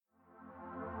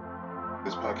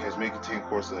This podcast may contain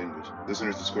coarse language.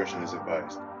 Listener's discretion is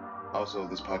advised. Also,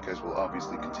 this podcast will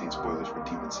obviously contain spoilers for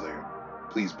Demon Slayer.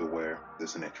 Please beware,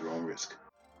 listen at your own risk.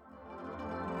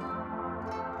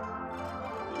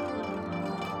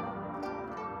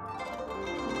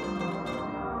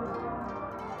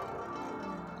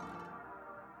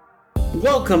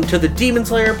 Welcome to the Demon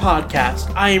Slayer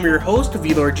podcast. I am your host,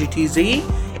 VLord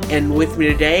GTZ, and with me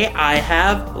today I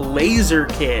have Laser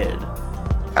Kid.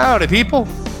 Howdy, people.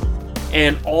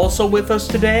 And also with us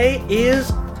today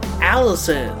is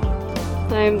Allison.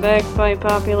 I'm back by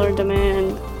popular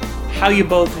demand. How you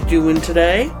both doing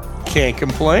today? Can't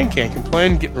complain. Getting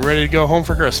ready to go home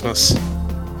for Christmas.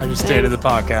 I just dated the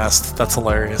podcast. That's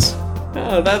hilarious.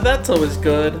 Oh, that's always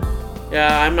good.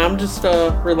 Yeah, I'm just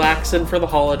relaxing for the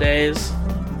holidays.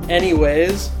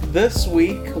 Anyways, this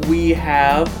week we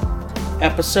have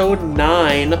episode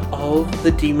 9 of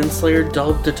the Demon Slayer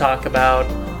dub to talk about.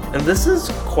 And this is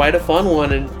quite a fun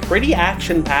one and pretty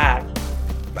action-packed.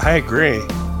 I agree.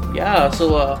 Yeah,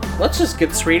 so let's just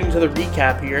get straight into the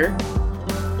recap here.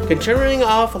 Continuing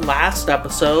off last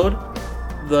episode,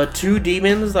 the two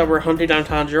demons that were hunting down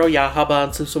Tanjiro, Yahaba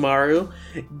and Susumaru,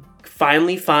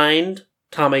 finally find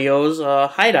Tamayo's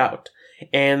hideout,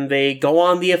 and they go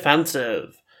on the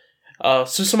offensive.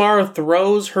 Susumaru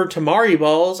throws her Tamari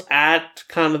balls at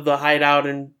kind of the hideout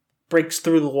and breaks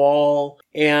through the wall,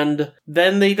 and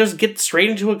then they just get straight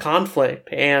into a conflict,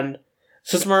 and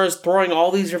Susumaru's throwing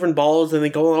all these different balls, and they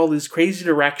go in all these crazy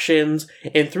directions,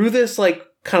 and through this,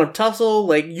 kind of tussle,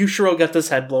 Yushiro got his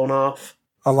head blown off.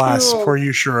 Alas, poor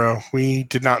Yushiro. We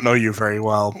did not know you very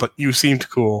well, but you seemed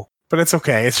cool. But it's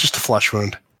okay, it's just a flesh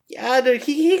wound. Yeah, dude,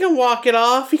 he can walk it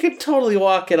off. He can totally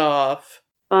walk it off.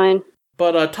 Fine.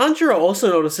 But Tanjiro also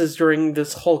notices during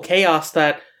this whole chaos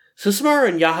that Susumaru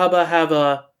and Yahaba have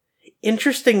a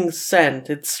interesting scent.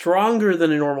 It's stronger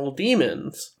than a normal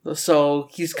demon's. So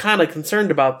he's kind of concerned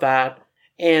about that.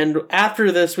 And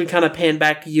after this, we kind of pan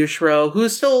back to Yushiro,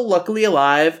 who's still luckily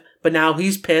alive, but now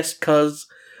he's pissed because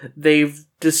they've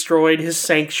destroyed his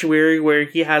sanctuary where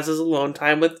he has his alone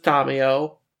time with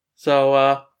Tamayo.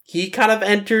 So, he kind of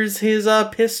enters his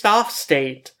pissed off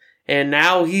state, and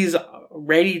now he's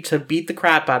ready to beat the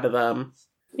crap out of them.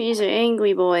 He's an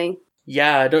angry boy.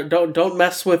 Yeah, don't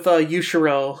mess with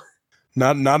Yushiro.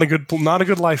 Not a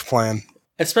good life plan.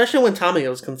 Especially when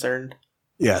Tamayo's concerned.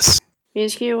 Yes.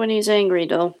 He's cute when he's angry,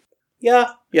 though.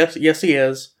 Yeah, yes he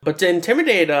is. But to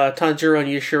intimidate Tanjiro and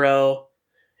Yushiro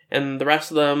and the rest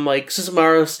of them,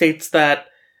 Susumaru states that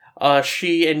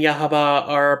she and Yahaba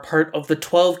are part of the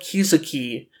 12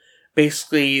 Kizuki,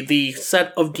 basically the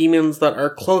set of demons that are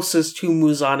closest to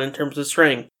Muzan in terms of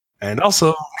strength. And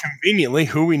also, conveniently,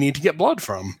 who we need to get blood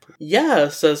from.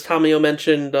 Yes, as Tamayo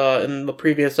mentioned in the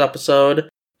previous episode,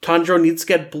 Tanjiro needs to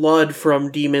get blood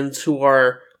from demons who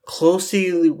are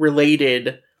closely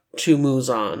related to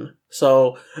Muzan.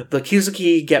 So, the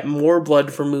Kizuki get more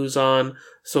blood from Muzan,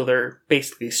 so they're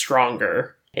basically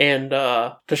stronger. And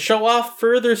to show off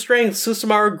further strength,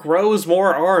 Susumaru grows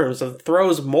more arms and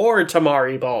throws more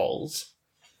Tamari balls.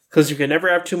 Because you can never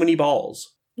have too many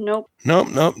balls. Nope,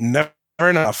 never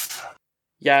enough.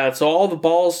 Yeah, so all the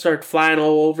balls start flying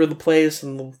all over the place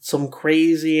and some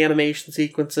crazy animation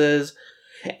sequences.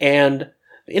 And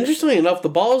interestingly enough, the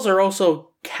balls are also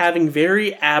having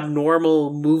very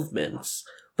abnormal movements.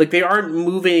 They aren't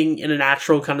moving in a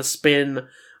natural kind of spin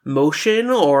motion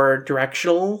or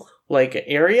directional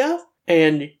area,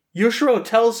 and Yushiro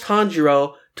tells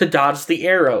Tanjiro to dodge the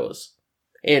arrows.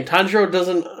 And Tanjiro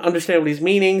doesn't understand what he's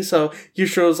meaning, so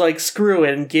Yushiro's screw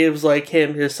it, and gives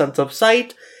him his sense of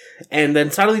sight, and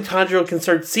then suddenly Tanjiro can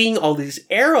start seeing all these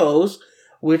arrows,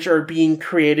 which are being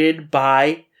created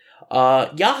by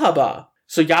Yahaba.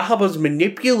 So Yahaba's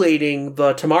manipulating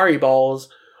the Tamari balls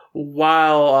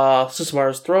while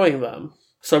Susumaru's throwing them.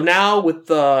 So now with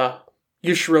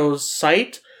Yushiro's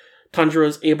sight, Tanjiro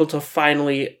is able to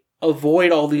finally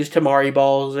avoid all these Tamari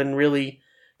balls and really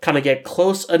kind of get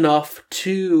close enough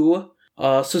to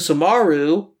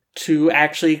Susumaru to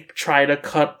actually try to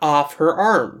cut off her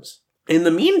arms. In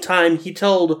the meantime, he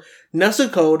told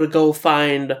Nezuko to go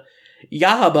find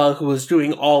Yahaba, who was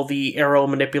doing all the arrow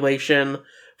manipulation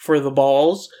for the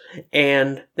balls,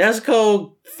 and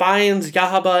Nezuko finds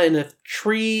Yahaba in a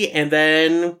tree and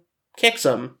then kicks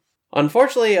him.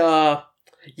 Unfortunately,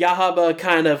 Yahaba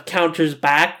kind of counters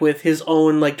back with his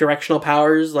own, directional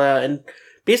powers, and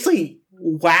basically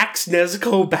whacks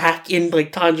Nezuko back in,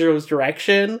 Tanjiro's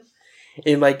direction,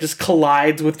 and, just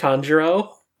collides with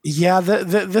Tanjiro. Yeah,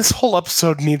 this whole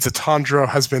episode needs a Tanjiro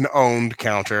has been owned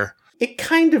counter. It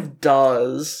kind of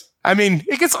does. I mean,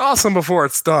 it gets awesome before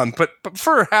it's done, but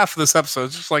for half of this episode,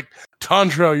 it's just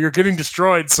Tanjiro, you're getting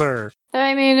destroyed, sir.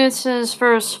 I mean, it's his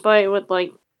first fight with,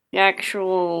 like,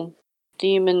 actual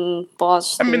demon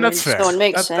boss. I mean, that's dude, fair. So it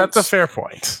makes sense. That's a fair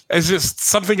point. It's just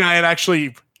something I had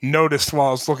actually noticed while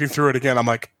I was looking through it again. I'm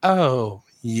like, oh,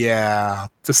 yeah,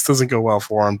 this doesn't go well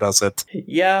for him, does it?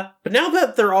 Yeah, but now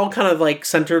that they're all kind of like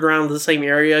centered around the same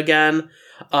area again,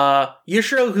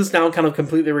 Yushiro, who's now kind of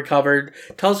completely recovered,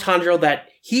 tells Tanjiro that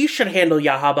he should handle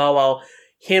Yahaba while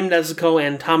him, Nezuko,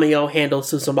 and Tamayo handle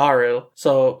Susumaru.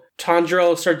 So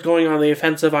Tanjiro starts going on the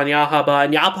offensive on Yahaba,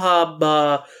 and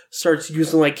Yahaba starts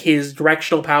using like his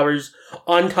directional powers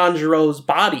on Tanjiro's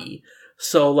body.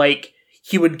 So like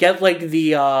he would get like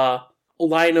the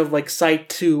line of like sight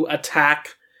to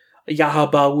attack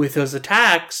Yahaba with his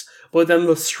attacks, but then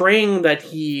the string that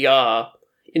he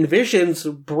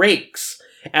envisions breaks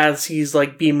as he's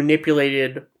like being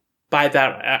manipulated by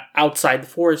that outside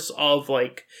force of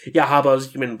like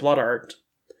Yahaba's human blood art.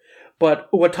 But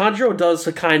what Tanjiro does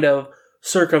to kind of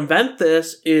circumvent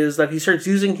this is that he starts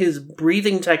using his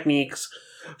breathing techniques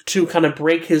to kind of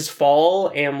break his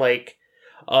fall and like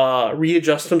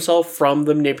readjust himself from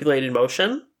the manipulated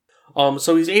motion.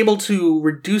 So he's able to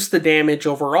reduce the damage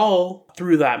overall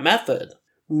through that method.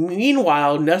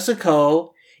 Meanwhile, Nezuko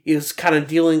is kind of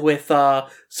dealing with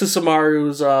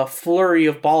Susumaru's flurry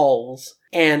of balls.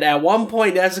 And at one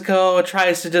point, Nezuko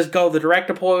tries to just go the direct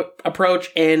approach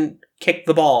and kick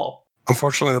the ball.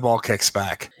 Unfortunately, the ball kicks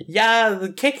back. Yeah,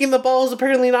 kicking the ball is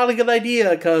apparently not a good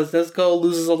idea, because Nezuko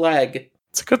loses a leg.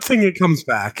 It's a good thing it comes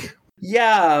back.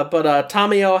 Yeah, but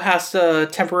Tamayo has to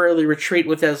temporarily retreat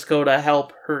with Nezuko to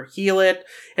help her heal it.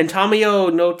 And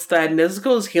Tamayo notes that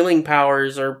Nezuko's healing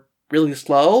powers are really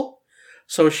slow.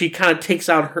 So she kind of takes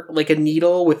out her like a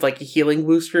needle with like a healing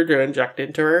booster to inject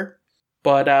into her.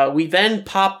 But we then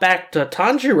pop back to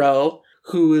Tanjiro,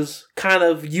 who is kind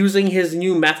of using his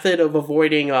new method of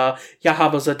avoiding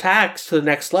Yahaba's attacks to the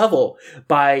next level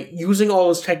by using all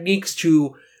his techniques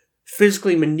to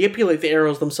physically manipulate the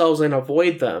arrows themselves and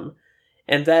avoid them.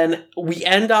 And then we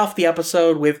end off the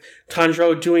episode with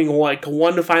Tanjiro doing like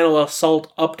one final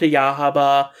assault up to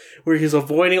Yahaba, where he's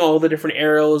avoiding all the different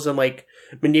arrows and like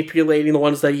manipulating the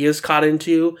ones that he is caught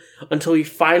into until he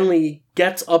finally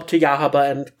gets up to Yahaba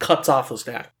and cuts off his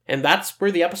neck. And that's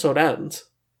where the episode ends.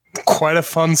 Quite a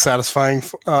fun, satisfying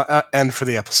end for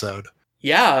the episode.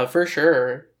 Yeah, for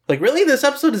sure. Like really, this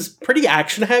episode is pretty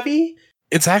action heavy.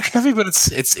 It's action heavy, but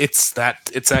it's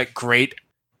that great,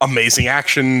 amazing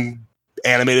action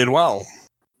animated well.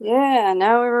 Yeah,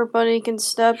 now everybody can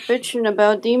stop bitching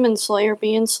about Demon Slayer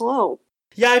being slow.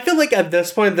 Yeah, I feel like at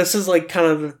this point, this is like kind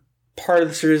of the part of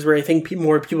the series where I think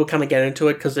more people kind of get into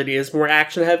it because it is more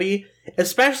action heavy.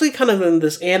 Especially kind of in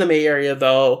this anime area,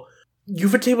 though.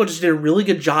 Ufotable just did a really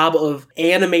good job of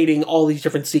animating all these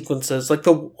different sequences. Like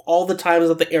all the times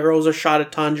that the arrows are shot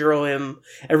at Tanjiro and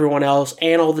everyone else,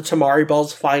 and all the Tamari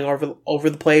balls flying over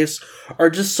the place are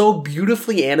just so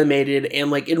beautifully animated, and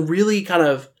like it really kind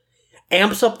of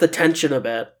amps up the tension a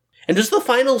bit. And just the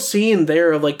final scene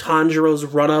there of like Tanjiro's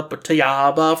run up to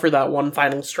Yahaba for that one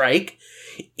final strike,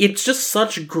 it's just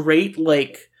such great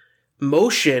like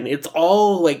motion. It's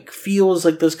all like feels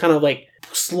like this kind of like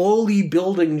slowly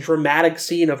building dramatic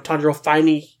scene of Tanjiro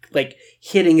finally like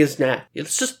hitting his neck.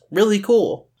 It's just really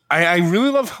cool. I really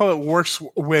love how it works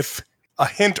with a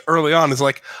hint early on. Is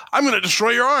like, I'm going to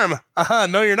destroy your arm.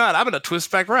 No, you're not. I'm going to twist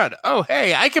back around. Oh,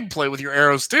 hey, I can play with your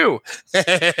arrows too.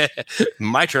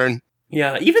 My turn.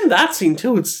 Yeah, even that scene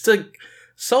too. It's like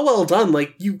so well done.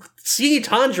 Like you see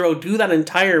Tanjiro do that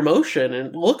entire motion, and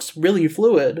it looks really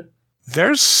fluid.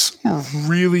 There's some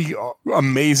really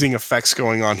amazing effects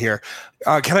going on here.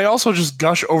 Can I also just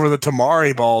gush over the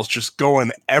Tamari balls just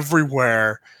going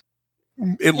everywhere?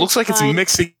 It looks like it's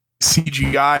mixing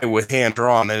CGI with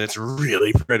hand-drawn, and it's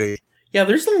really pretty. Yeah,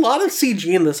 there's a lot of CG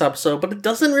in this episode, but it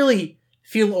doesn't really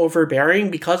feel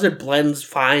overbearing because it blends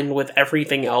fine with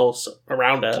everything else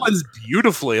around it. It blends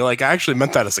beautifully. Like, I actually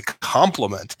meant that as a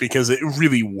compliment because it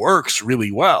really works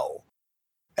really well.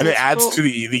 And it adds to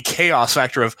the chaos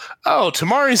factor of, oh,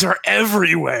 Tamaris are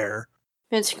everywhere.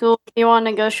 It's cool. If you want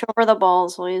to gush over the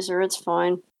balls, Laser, it's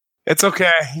fine. It's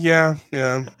okay. Yeah.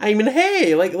 I mean,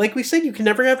 hey, like we said, you can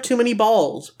never have too many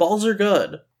balls. Balls are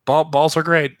good. Balls are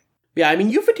great. Yeah, I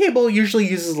mean, Ufotable usually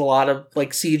uses a lot of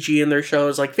like CG in their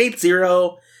shows. Like Fate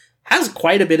Zero has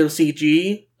quite a bit of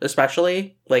CG,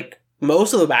 especially like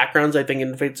most of the backgrounds. I think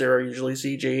in Fate Zero are usually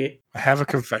CG. I have a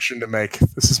confession to make.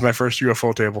 This is my first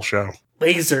UFO table show.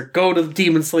 Laser, go to the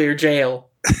Demon Slayer jail.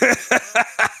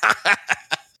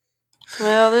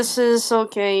 Well, this is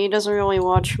okay. He doesn't really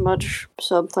watch much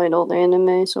subtitled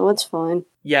anime, so it's fine.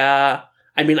 Yeah,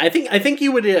 I mean, I think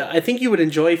you would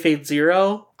enjoy Fate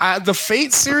Zero. The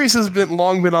Fate series has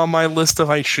long been on my list of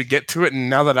I should get to it, and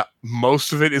now that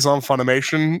most of it is on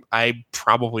Funimation, I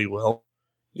probably will.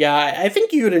 Yeah, I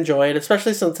think you would enjoy it,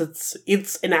 especially since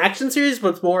it's an action series,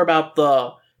 but it's more about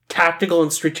the tactical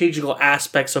and strategical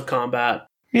aspects of combat.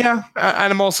 Yeah,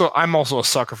 and I'm also a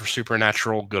sucker for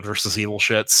supernatural good versus evil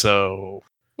shit. So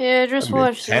yeah, just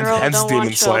watch Zero. Hence don't Demon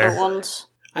watch Slayer. the other ones.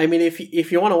 I mean,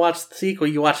 if you want to watch the sequel,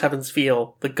 you watch Heaven's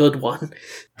Feel, the good one.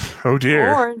 Oh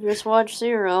dear. Or just watch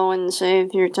Zero and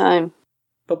save your time.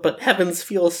 But Heaven's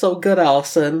Feel is so good,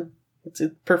 Allison. It's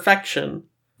perfection.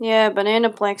 Yeah, but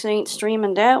Aniplex ain't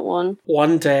streaming that one.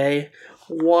 One day.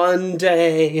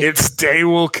 Its day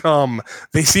will come.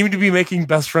 They seem to be making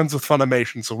best friends with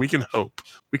Funimation, so we can hope.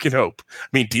 I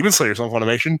mean, Demon Slayer's on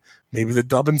Funimation. Maybe the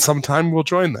dub in some time will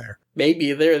join there.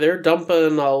 Maybe. They're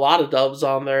dumping a lot of dubs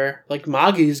on there. Like,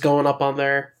 Magi's going up on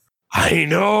there. I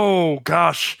know!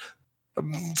 Gosh.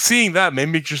 Seeing that made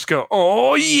me just go,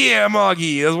 oh yeah,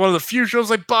 Magi! That's one of the few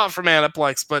shows I bought from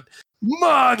Aniplex, but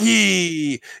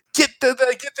Magi! Get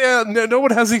down! No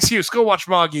one has an excuse. Go watch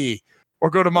Magi. Or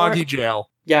go to Magi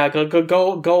jail. Yeah,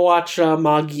 go watch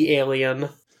Magi Alien. I'm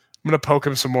gonna poke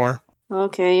him some more.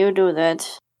 Okay, you do that.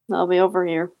 I'll be over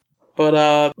here.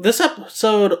 But this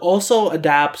episode also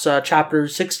adapts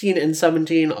chapters 16 and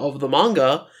 17 of the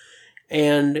manga,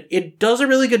 and it does a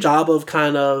really good job of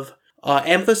kind of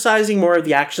emphasizing more of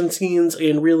the action scenes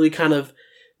and really kind of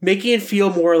making it feel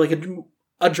more like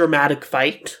a dramatic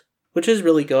fight, which is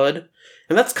really good.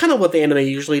 And that's kind of what the anime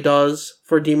usually does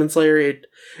for Demon Slayer. It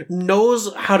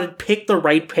knows how to pick the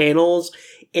right panels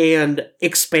and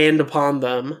expand upon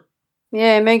them.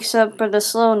 Yeah, it makes up for the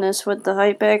slowness with the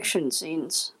hype action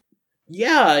scenes.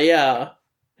 Yeah.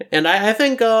 And I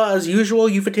think, as usual,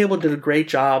 Ufotable did a great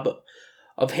job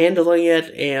of handling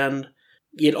it, and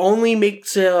it only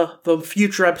makes the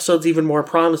future episodes even more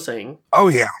promising. Oh,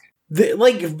 yeah.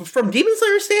 From Demon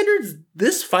Slayer standards,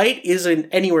 this fight isn't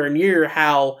anywhere near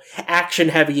how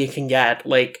action-heavy it can get.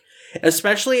 Like,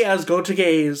 especially as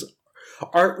Gotoge's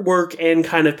artwork and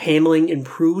kind of paneling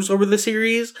improves over the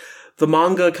series, the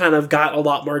manga kind of got a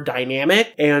lot more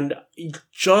dynamic, and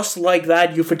just like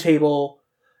that, Ufotable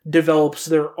develops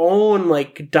their own,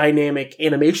 like, dynamic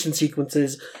animation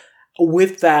sequences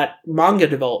with that manga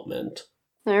development.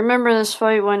 I remember this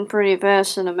fight went pretty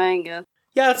fast in the manga.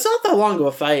 Yeah, it's not that long of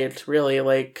a fight, really.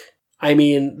 Like, I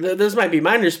mean, this might be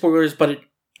minor spoilers, but it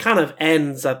kind of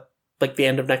ends at, like, the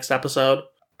end of next episode.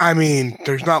 I mean,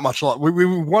 there's not much left. We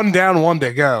one down, one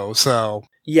to go, so...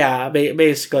 Yeah,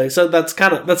 basically. So that's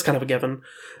kind of a given.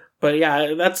 But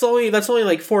yeah, that's only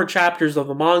like 4 chapters of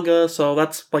the manga, so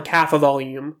that's like half a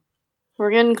volume.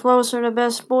 We're getting closer to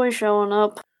Best Boy showing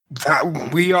up.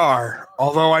 That we are.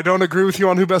 Although I don't agree with you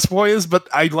on who Best Boy is, but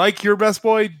I like your Best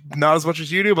Boy not as much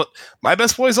as you do, but my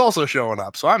Best Boy is also showing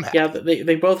up, so I'm happy. Yeah,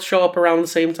 they both show up around the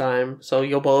same time, so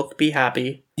you'll both be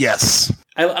happy. Yes.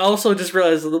 I also just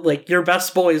realized that, like, your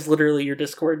Best Boy is literally your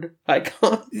Discord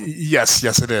icon. Yes,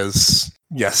 it is.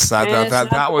 Yes,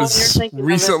 that was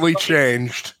recently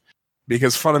changed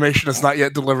because Funimation has not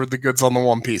yet delivered the goods on the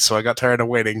One Piece, so I got tired of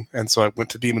waiting, and so I went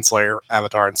to Demon Slayer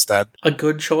Avatar instead. A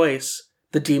good choice.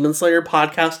 The Demon Slayer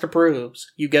podcast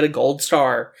approves. You get a gold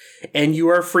star, and you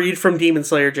are freed from Demon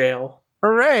Slayer jail.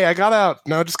 Hooray! I got out.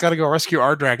 Now I just gotta go rescue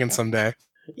our dragon someday.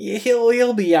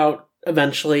 He'll be out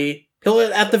eventually. He'll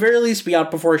at the very least be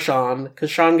out before Sean, because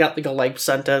Sean got like a life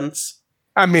sentence.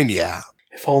 I mean, yeah.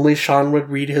 If only Sean would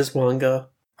read his manga.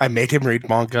 I made him read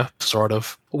manga, sort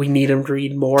of. We need him to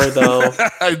read more, though.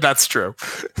 That's true.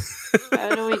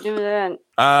 How do we do that?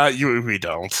 We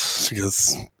don't,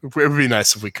 because it would be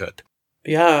nice if we could.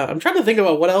 Yeah, I'm trying to think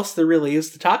about what else there really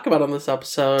is to talk about on this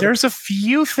episode. There's a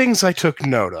few things I took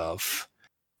note of.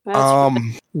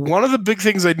 One of the big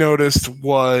things I noticed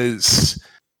was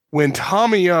when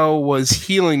Tamiyo was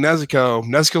healing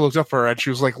Nezuko looked up at her and she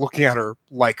was like looking at her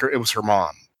like it was her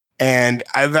mom. And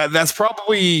that's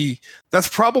probably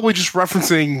just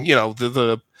referencing, you know,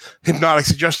 the hypnotic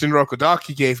suggestion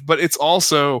Rokodaki gave, but it's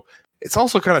also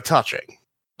kind of touching.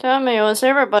 Tamiyo is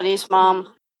everybody's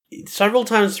mom. Several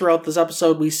times throughout this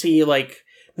episode, we see, like,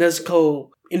 Nezuko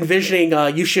envisioning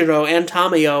Yushiro and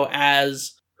Tamiyo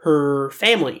as her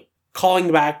family,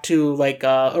 calling back to, like,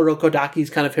 Urokodaki's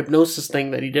kind of hypnosis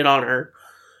thing that he did on her.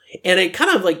 And it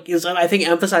kind of, like, is, I think,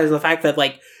 emphasizing the fact that,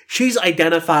 like, she's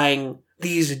identifying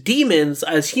these demons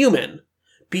as human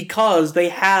because they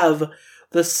have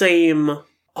the same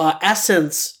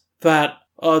essence that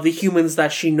the humans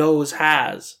that she knows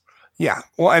has. Yeah,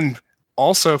 well, and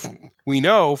also, we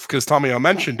know, because Tamiyo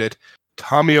mentioned it,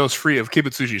 Tamiyo's free of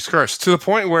Kibutsuji's curse, to the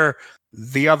point where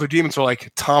the other demons are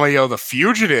like, Tamiyo the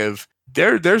fugitive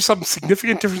there's some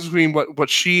significant difference between what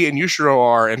she and Yushiro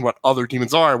are and what other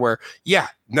demons are, where, yeah,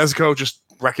 Nezuko just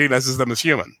recognizes them as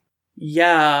human.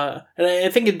 Yeah, and I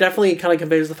think it definitely kind of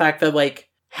conveys the fact that, like,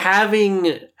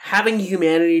 having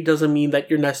humanity doesn't mean that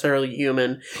you're necessarily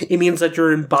human. It means that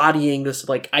you're embodying this,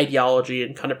 like, ideology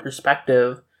and kind of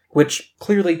perspective, which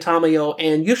clearly Tamayo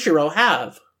and Yushiro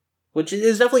have, which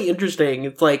is definitely interesting.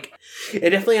 It's like,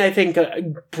 it definitely, I think,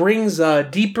 brings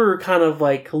deeper kind of,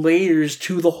 like, layers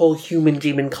to the whole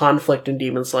human-demon conflict in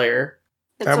Demon Slayer.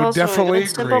 It's I would also definitely a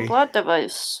simple agree. plot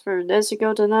device for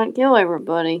Nezuko to not kill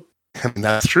everybody. And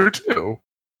that's true, too.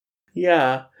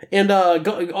 Yeah, and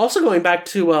also going back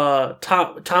to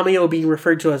Tamayo being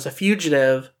referred to as a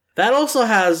fugitive, that also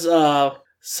has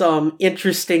some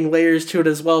interesting layers to it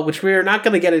as well, which we are not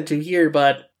going to get into here,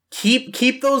 but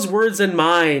keep those words in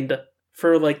mind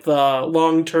for, like, the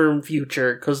long-term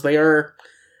future, because they are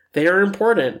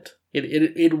important.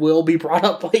 It will be brought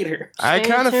up later. I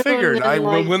kind of Stay tuned figured. in,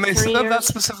 like, When they 3 said that years.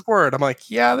 specific word, I'm like,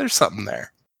 yeah, there's something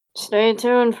there. Stay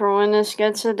tuned for when this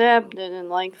gets adapted in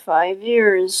like 5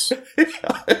 years.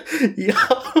 Yeah.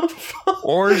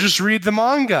 Or just read the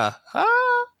manga.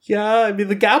 Ah, Yeah, I mean,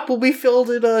 the gap will be filled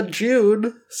in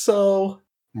June, so...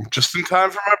 just in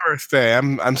time for my birthday.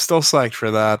 I'm still psyched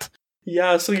for that.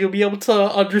 Yeah, so you'll be able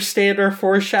to understand our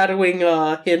foreshadowing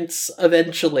hints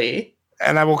eventually.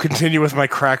 And I will continue with my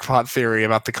crackpot theory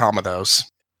about the Komodos.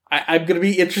 I'm gonna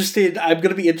be interested. I'm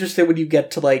gonna be interested when you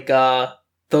get to, like,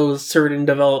 those certain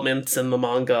developments in the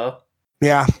manga.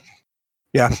 Yeah.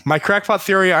 Yeah. My crackpot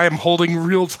theory, I am holding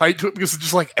real tight to it because it's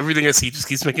just like everything I see just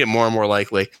keeps making it more and more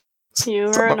likely.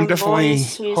 You So heard I'm him, definitely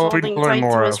boys. He's hoping to holding learn tight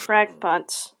more to his of.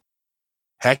 crackpots.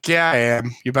 Heck yeah, I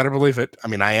am. You better believe it. I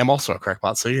mean, I am also a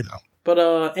crackpot, so you know. But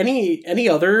any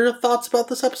other thoughts about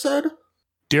this episode?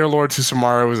 Dear Lord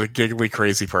Susumaru is a giggly,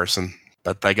 crazy person.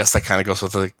 But I guess that kind of goes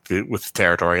with the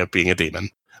territory of being a demon.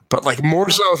 But, like, more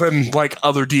so than, like,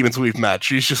 other demons we've met.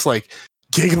 She's just, like,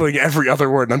 giggling every other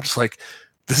word. And I'm just like,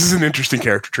 this is an interesting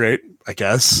character trait, I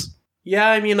guess. Yeah,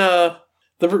 I mean, the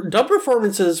dub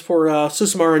performances for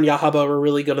Susumaru and Yahaba were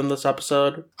really good in this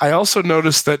episode. I also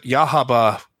noticed that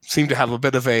Yahaba seemed to have a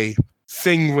bit of a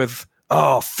thing with,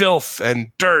 filth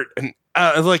and dirt and,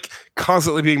 like,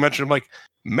 constantly being mentioned. I'm like,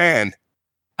 man,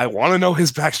 I want to know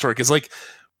his backstory. Because, like,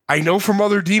 I know from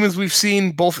other demons we've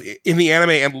seen, both in the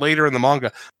anime and later in the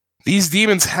manga, these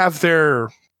demons have their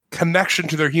connection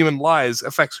to their human lives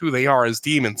affects who they are as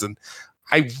demons. And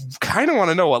I kind of want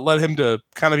to know what led him to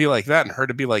kind of be like that and her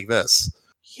to be like this.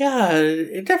 Yeah,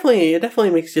 it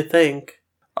definitely makes you think.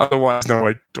 Otherwise, no,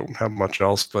 I don't have much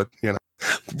else, but, you know,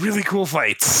 really cool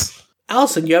fights.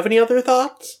 Allison, you have any other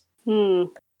thoughts?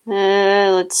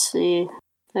 Let's see.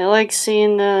 I like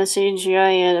seeing the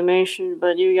CGI animation,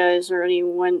 but you guys already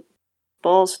went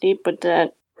balls deep with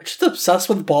that. We're just obsessed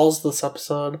with balls this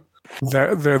episode.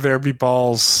 There be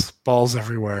balls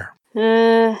everywhere.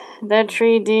 That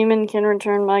tree demon can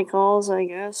return my calls, I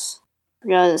guess.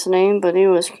 Forgot his name, but he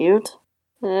was cute.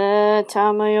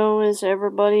 Tamayo is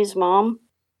everybody's mom.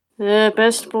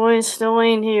 Best boy still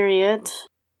ain't here yet.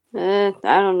 I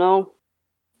don't know.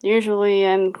 Usually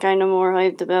I'm kinda more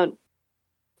hyped about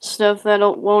stuff that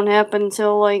won't happen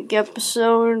till, like,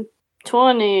 episode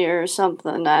 20 or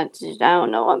something. I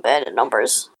don't know, I'm bad at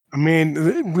numbers. I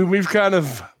mean, we've kind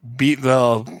of beat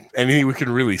anything we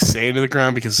can really say into the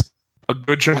ground because a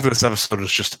good chunk of this episode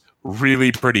is just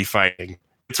really pretty fighting.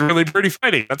 It's really pretty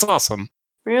fighting. That's awesome.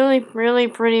 Really, really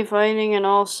pretty fighting, and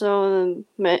also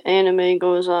the anime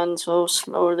goes on so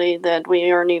slowly that we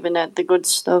aren't even at the good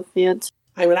stuff yet.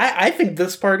 I mean, I think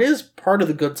this part is part of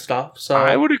the good stuff, so...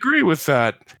 I would agree with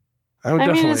that. I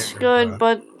mean, it's good,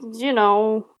 but, you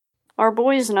know, our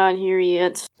boy's not here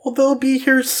yet. Well, they'll be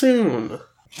here soon.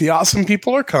 The awesome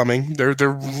people are coming. They're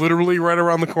literally right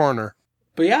around the corner.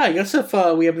 But yeah, I guess if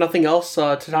we have nothing else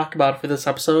to talk about for this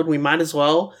episode, we might as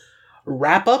well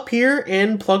wrap up here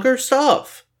and plug our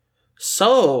stuff.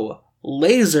 So,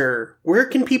 Laser, where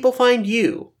can people find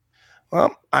you?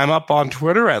 Well, I'm up on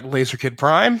Twitter at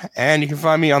LaserKidPrime, and you can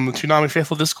find me on the Toonami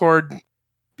Faithful Discord,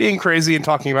 being crazy and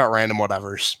talking about random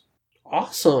whatevers.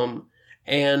 Awesome.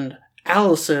 And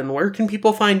Allison, where can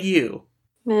people find you?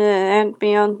 At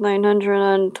Beyond900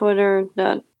 on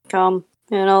Twitter.com,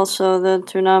 and also the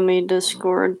Toonami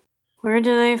Discord. Where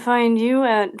do they find you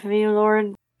at,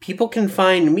 VLord? People can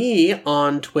find me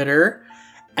on Twitter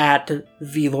at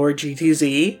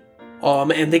VLordGTZ.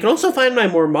 And they can also find my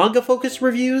more manga-focused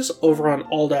reviews over on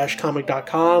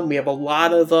all-comic.com. We have a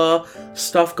lot of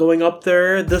stuff going up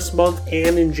there this month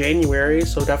and in January,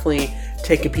 so definitely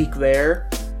take a peek there.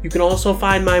 You can also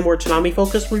find my more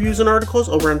Toonami-focused reviews and articles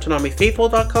over on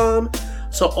ToonamiFaithful.com.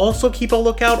 so also keep a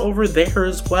lookout over there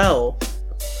as well.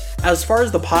 As far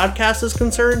as the podcast is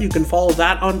concerned, you can follow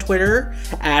that on Twitter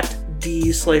at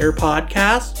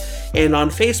DSlayerPodcast and on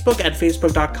Facebook at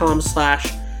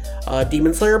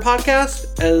facebook.com/Demon Slayer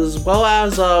Podcast, as well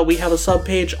as we have a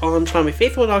subpage on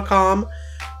FoundMyFaithful.com,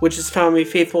 which is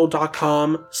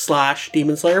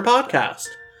FoundMyFaithful.com/Demon Slayer Podcast.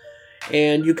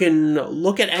 And you can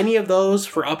look at any of those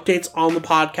for updates on the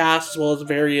podcast, as well as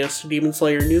various Demon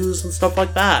Slayer news and stuff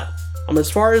like that. As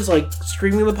far as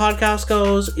streaming the podcast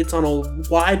goes, it's on a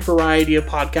wide variety of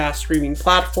podcast streaming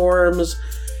platforms.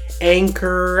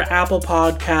 Anchor, Apple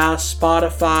Podcasts,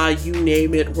 Spotify, you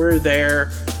name it, we're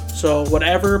there. So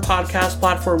whatever podcast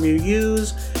platform you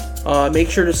use, make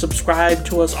sure to subscribe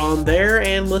to us on there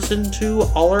and listen to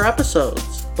all our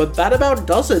episodes. But that about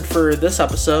does it for this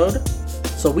episode.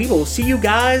 So we will see you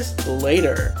guys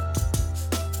later.